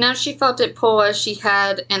 Now she felt it pull as she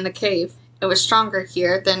had in the cave. It was stronger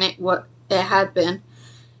here than it had been,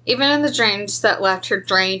 even in the dreams that left her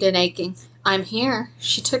drained and aching. I'm here.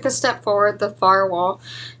 She took a step forward the far wall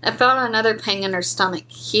and felt another pang in her stomach.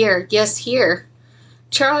 Here, yes, here.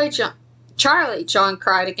 Charlie, John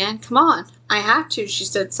cried again. Come on. I have to, she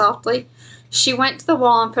said softly. She went to the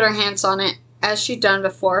wall and put her hands on it, as she'd done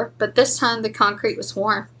before, but this time the concrete was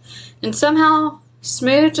warm, and somehow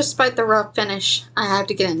smooth despite the rough finish. I had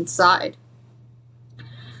to get inside.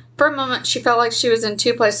 For a moment, she felt like she was in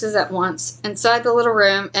two places at once, inside the little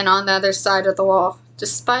room and on the other side of the wall.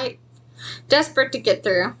 Desperate to get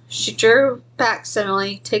through, she drew back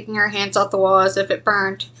suddenly, taking her hands off the wall as if it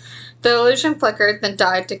burned. The illusion flickered, then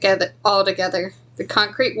died altogether. The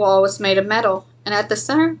concrete wall was made of metal, and at the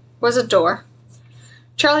center was a door.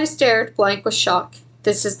 Charlie stared, blank with shock.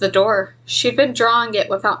 This is the door. She'd been drawing it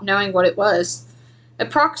without knowing what it was,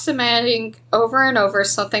 approximating over and over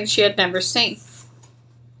something she had never seen.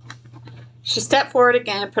 She stepped forward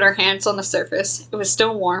again and put her hands on the surface. It was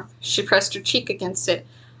still warm. She pressed her cheek against it.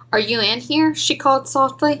 Are you in here? She called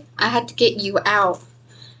softly. I had to get you out.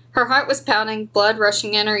 Her heart was pounding, blood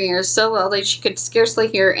rushing in her ears so loudly she could scarcely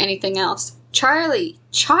hear anything else. Charlie!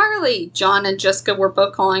 Charlie! John and Jessica were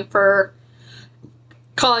both calling her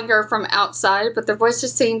from outside, but their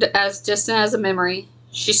voices seemed as distant as a memory.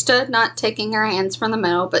 She stood, not taking her hands from the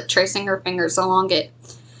metal, but tracing her fingers along it.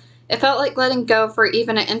 It felt like letting go for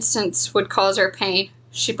even an instant would cause her pain.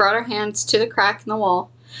 She brought her hands to the crack in the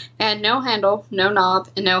wall. It had no handle, no knob,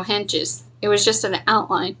 and no hinges. It was just an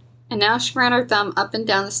outline, and now she ran her thumb up and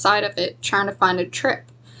down the side of it, trying to find a trick.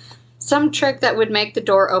 Some trick that would make the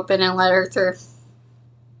door open and let her through.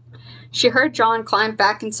 She heard John climb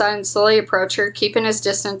back inside and slowly approach her, keeping his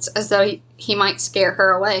distance as though he might scare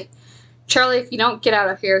her away. Charlie, if you don't get out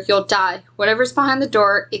of here, you'll die. Whatever's behind the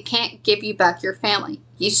door, it can't give you back your family.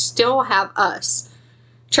 You still have us.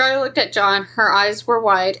 Charlie looked at John. Her eyes were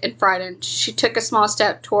wide and frightened. She took a small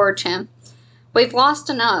step towards him. We've lost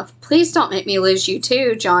enough. Please don't make me lose you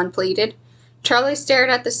too, John pleaded. Charlie stared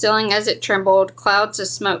at the ceiling as it trembled. Clouds of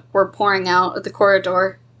smoke were pouring out of the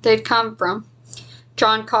corridor they'd come from.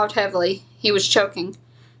 John coughed heavily. He was choking.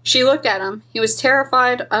 She looked at him. He was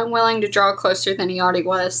terrified, unwilling to draw closer than he already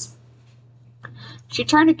was. She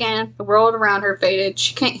turned again. The world around her faded.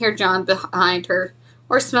 She can't hear John behind her,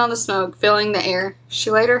 or smell the smoke filling the air. She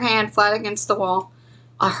laid her hand flat against the wall.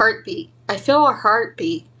 A heartbeat. I feel a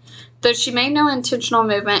heartbeat. Though she made no intentional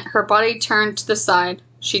movement, her body turned to the side.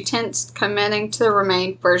 She tensed, committing to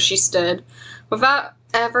remain where she stood, without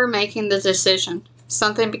ever making the decision.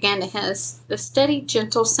 Something began to hiss, the steady,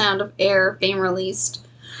 gentle sound of air being released.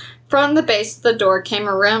 From the base of the door came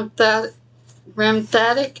a rhythmic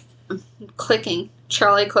clicking.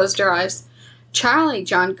 Charlie closed her eyes. Charlie,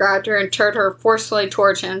 John grabbed her and turned her forcefully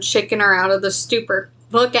towards him, shaking her out of the stupor.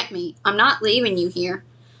 Look at me. I'm not leaving you here.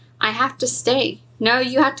 I have to stay. No,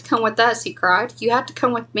 you have to come with us, he cried. You have to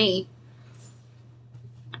come with me.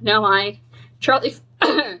 No, Charlie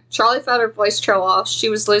felt her voice trail off. She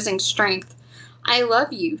was losing strength. I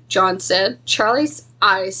love you, John said. Charlie's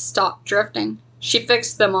eyes stopped drifting. She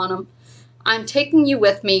fixed them on him. I'm taking you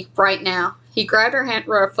with me right now. He grabbed her hand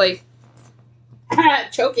roughly,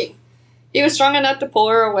 choking. He was strong enough to pull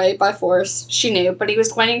her away by force, she knew, but he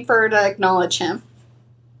was waiting for her to acknowledge him.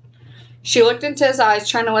 She looked into his eyes,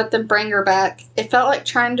 trying to let them bring her back. It felt like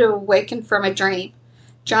trying to awaken from a dream.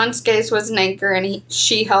 John's gaze was an anchor, and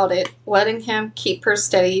she held it, letting him keep her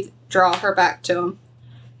steady, draw her back to him.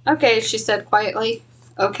 Okay, she said quietly.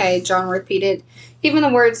 Okay, John repeated, even the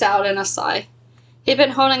words out in a sigh. He'd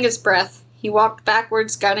been holding his breath. He walked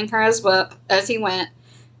backwards, guiding her as he went.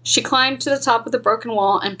 She climbed to the top of the broken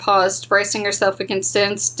wall and paused, bracing herself against the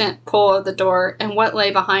instant pull of the door and what lay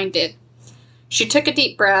behind it. She took a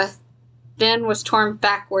deep breath, then was torn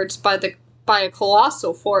backwards by a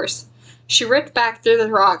colossal force. She ripped back through the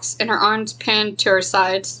rocks, and her arms pinned to her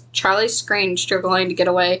sides. Charlie screamed, struggling to get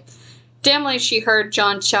away. Dimly, she heard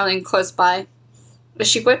John shouting close by. As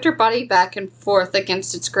she whipped her body back and forth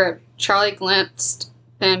against its grip, Charlie glimpsed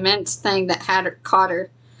the immense thing that had caught her.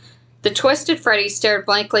 The twisted Freddy stared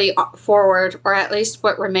blankly forward, or at least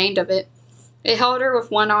what remained of it. It held her with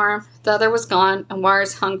one arm, the other was gone, and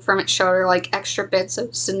wires hung from its shoulder like extra bits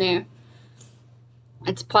of sinew.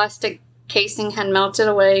 Its plastic casing had melted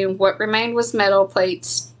away, and what remained was metal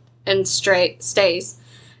plates and stays.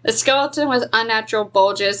 The skeleton with unnatural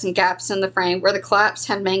bulges and gaps in the frame where the collapse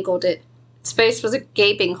had mangled it. Its face was a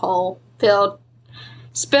gaping hole,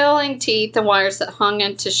 spilling teeth and wires that hung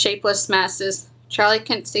into shapeless masses. Charlie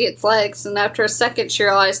couldn't see its legs, and after a second she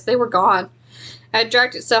realized they were gone. It had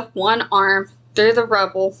dragged itself one arm through the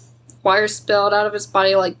rubble. Wires spilled out of its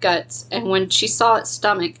body like guts, and when she saw its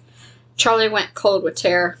stomach, Charlie went cold with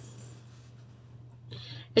terror.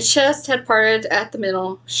 Its chest had parted at the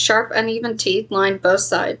middle. Sharp, uneven teeth lined both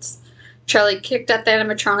sides. Charlie kicked at the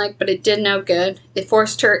animatronic, but it did no good. It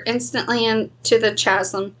forced her instantly into the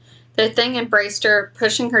chasm. The thing embraced her,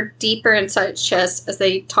 pushing her deeper inside its chest as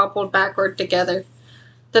they toppled backward together.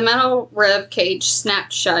 The metal rib cage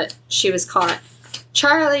snapped shut. She was caught.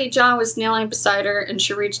 Charlie! John was kneeling beside her, and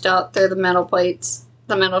she reached out through the metal plates,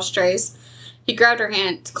 the metal strays. He grabbed her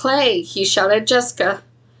hand. Clay! He shouted. Jessica!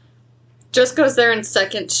 Jessica was there in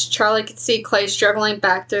seconds. Charlie could see Clay struggling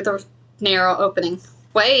back through the narrow opening.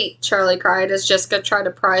 Wait! Charlie cried as Jessica tried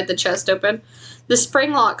to pry the chest open. The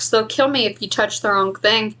spring locks. They'll kill me if you touch the wrong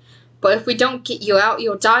thing. But if we don't get you out,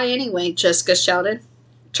 you'll die anyway, Jessica shouted.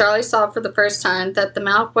 Charlie saw for the first time that the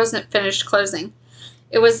mouth wasn't finished closing.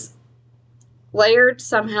 It was layered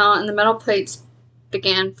somehow, and the metal plates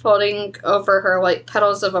began folding over her like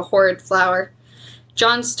petals of a horrid flower.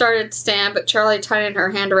 John started to stand, but Charlie tightened her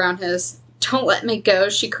hand around his. Don't let me go,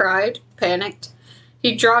 she cried, panicked.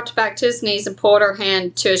 He dropped back to his knees and pulled her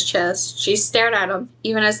hand to his chest. She stared at him,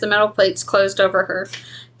 even as the metal plates closed over her,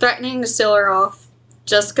 threatening to seal her off.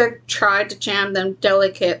 Jessica tried to jam them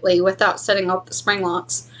delicately without setting off the spring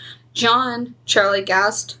locks. John, Charlie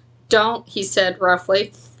gasped. Don't, he said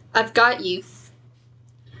roughly. I've got you.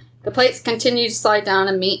 The plates continued to slide down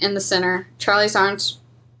and meet in the center. Charlie's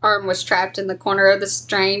arm was trapped in the corner of the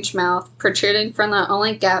strange mouth, protruding from the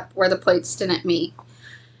only gap where the plates didn't meet.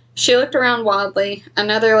 She looked around wildly.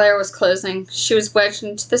 Another layer was closing. She was wedged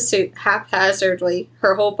into the suit haphazardly,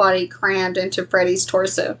 her whole body crammed into Freddy's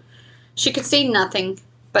torso. She could see nothing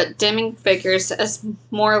but dimming figures as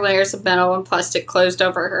more layers of metal and plastic closed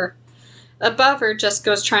over her. Above her, Jessica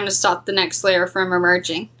was trying to stop the next layer from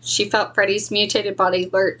emerging. She felt Freddy's mutated body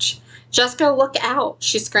lurch. Jessica, look out!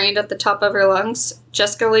 She screamed at the top of her lungs.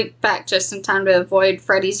 Jessica leaped back just in time to avoid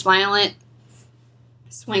Freddy's violent,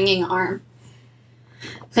 swinging arm.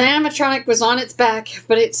 The animatronic was on its back,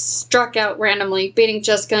 but it struck out randomly, beating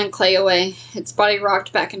Jessica and Clay away. Its body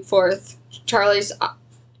rocked back and forth. Charlie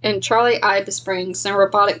eyed the springs and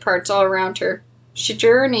robotic parts all around her. She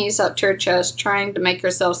drew her knees up to her chest, trying to make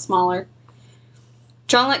herself smaller.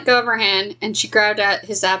 John let go of her hand, and she grabbed at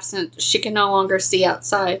his absence. She could no longer see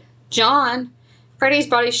outside. John! Freddy's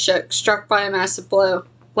body shook, struck by a massive blow.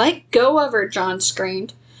 Let go of her, John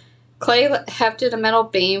screamed. Clay hefted a metal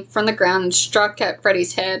beam from the ground and struck at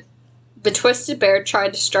Freddy's head. The twisted bear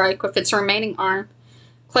tried to strike with its remaining arm.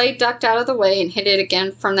 Clay ducked out of the way and hit it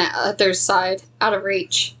again from the other side, out of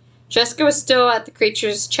reach. Jessica was still at the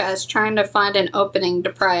creature's chest, trying to find an opening to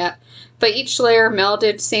pry at, but each layer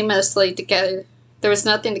melded seamlessly together. There was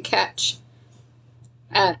nothing to catch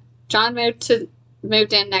at. John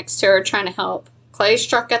moved in next to her, trying to help. Clay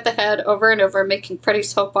struck at the head over and over, making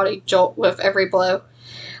Freddy's whole body jolt with every blow.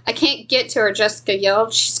 I can't get to her, Jessica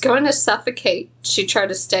yelled. She's going to suffocate. She tried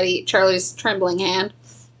to steady Charlie's trembling hand.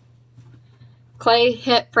 Clay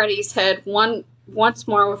hit Freddy's head once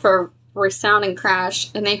more with a resounding crash,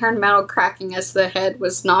 and they heard metal cracking as the head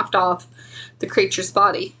was knocked off the creature's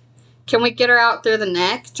body. Can we get her out through the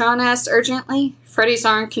neck? John asked urgently. Freddy's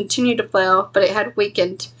arm continued to flail, but it had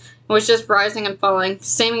weakened and was just rising and falling,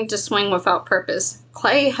 seeming to swing without purpose.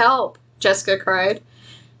 Clay, help! Jessica cried.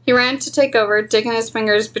 He ran to take over, digging his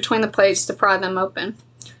fingers between the plates to pry them open.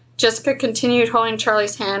 Jessica continued holding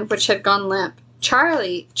Charlie's hand, which had gone limp.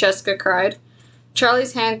 Charlie! Jessica cried.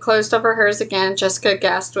 Charlie's hand closed over hers again. Jessica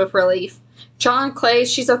gasped with relief. John, Clay,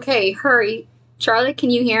 she's okay. Hurry. Charlie, can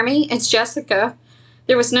you hear me? It's Jessica.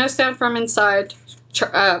 There was no sound from inside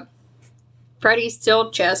Freddy's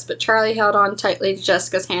stilled chest, but Charlie held on tightly to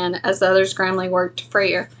Jessica's hand as the others grimly worked to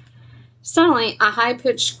free her. Suddenly, a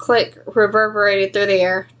high-pitched click reverberated through the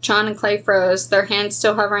air. John and Clay froze, their hands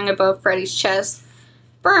still hovering above Freddy's chest.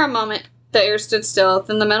 For a moment, the air stood still,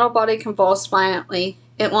 then the metal body convulsed violently.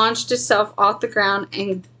 It launched itself off the ground,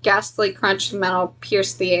 and ghastly crunch of metal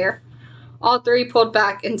pierced the air. All three pulled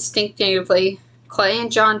back instinctively. Clay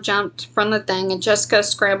and John jumped from the thing, and Jessica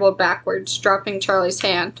scrambled backwards, dropping Charlie's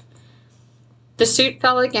hand. The suit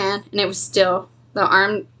fell again, and it was still. The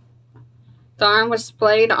arm was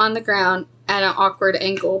splayed on the ground at an awkward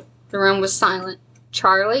angle. The room was silent.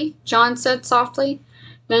 Charlie? John said softly.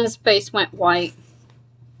 Then his face went white.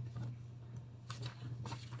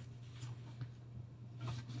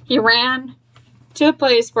 He ran to a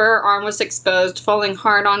place where her arm was exposed, falling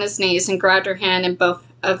hard on his knees, and grabbed her hand in both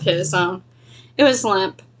of his own. It was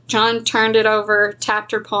limp. John turned it over,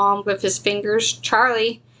 tapped her palm with his fingers.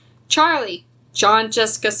 Charlie! Charlie! John,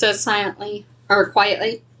 Jessica said quietly.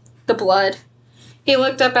 The blood. He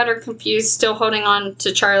looked up at her, confused, still holding on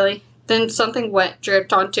to Charlie. Then something wet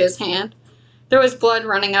dripped onto his hand. There was blood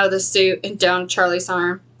running out of the suit and down Charlie's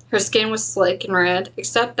arm. Her skin was slick and red,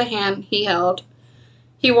 except the hand he held.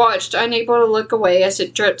 He watched, unable to look away as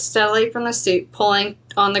it dripped steadily from the suit, pulling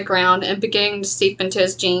on the ground and beginning to seep into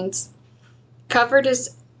his jeans.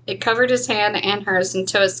 It covered his hand and hers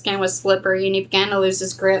until his skin was slippery and he began to lose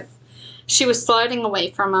his grip. She was sliding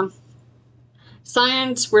away from him.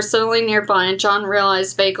 Sirens were suddenly nearby, and John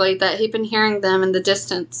realized vaguely that he'd been hearing them in the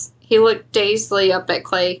distance. He looked dazedly up at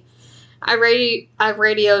Clay. I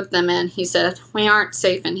radioed them in, he said. We aren't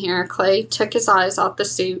safe in here. Clay took his eyes off the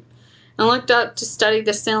suit and looked up to study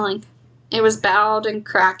the ceiling. It was bowed and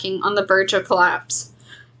cracking on the verge of collapse.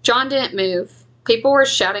 John didn't move. People were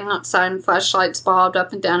shouting outside and flashlights bobbed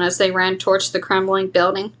up and down as they ran towards the crumbling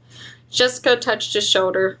building. Jessica touched his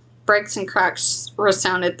shoulder. Breaks and cracks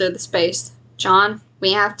resounded through the space. John,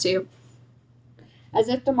 we have to. As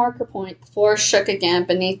if to mark her point, the floor shook again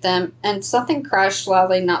beneath them, and something crashed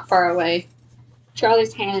loudly not far away.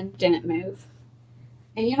 Charlie's hand didn't move.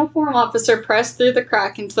 A uniformed officer pressed through the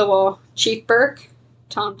crack into the wall. Chief Burke?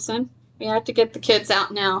 Thompson? We have to get the kids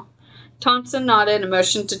out now. Thompson nodded and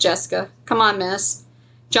motioned to Jessica. Come on, miss.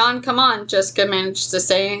 John, come on, Jessica managed to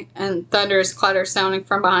say, and thunderous clatter sounding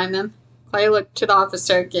from behind them. Clay looked to the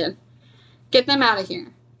officer again. Get them out of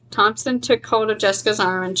here. Thompson took hold of Jessica's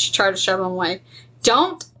arm and she tried to shove him away.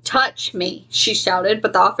 Don't touch me, she shouted,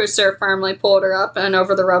 but the officer firmly pulled her up and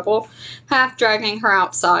over the rubble, half dragging her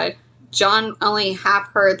outside. John only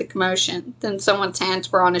half heard the commotion, then someone's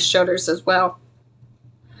hands were on his shoulders as well.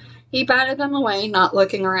 He batted them away, not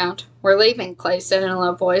looking around. We're leaving, Clay said in a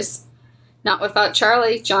low voice. Not without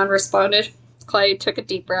Charlie, John responded. Clay took a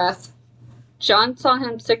deep breath. John saw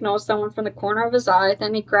him signal someone from the corner of his eye,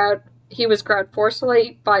 then he was grabbed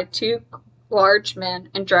forcefully by two large men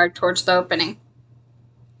and dragged towards the opening.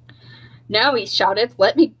 No, he shouted.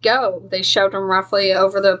 Let me go. They shoved him roughly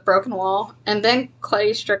over the broken wall, and then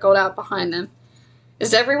Clay struggled out behind them.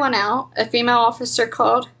 Is everyone out? A female officer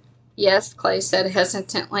called. Yes, Clay said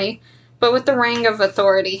hesitantly, but with the ring of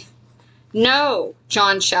authority. No,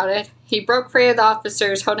 John shouted. He broke free of the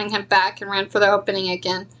officers holding him back and ran for the opening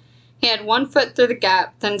again. He had 1 foot through the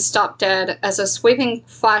gap, then stopped dead as a sweeping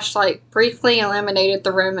flashlight briefly illuminated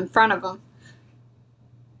the room in front of him.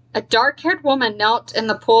 A dark-haired woman knelt in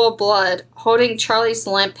the pool of blood, holding Charlie's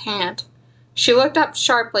limp hand. She looked up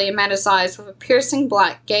sharply and met his eyes with a piercing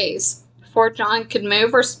black gaze. Before John could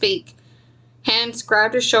move or speak, hands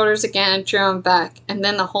grabbed his shoulders again and drew him back, and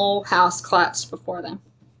then the whole house collapsed before them.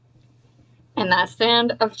 And that's the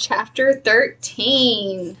end of chapter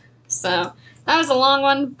 13. So, that was a long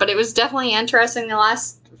one, but it was definitely interesting. The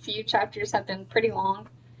last few chapters have been pretty long.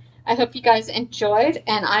 I hope you guys enjoyed,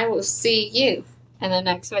 and I will see you in the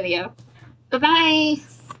next video.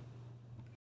 Bye-bye!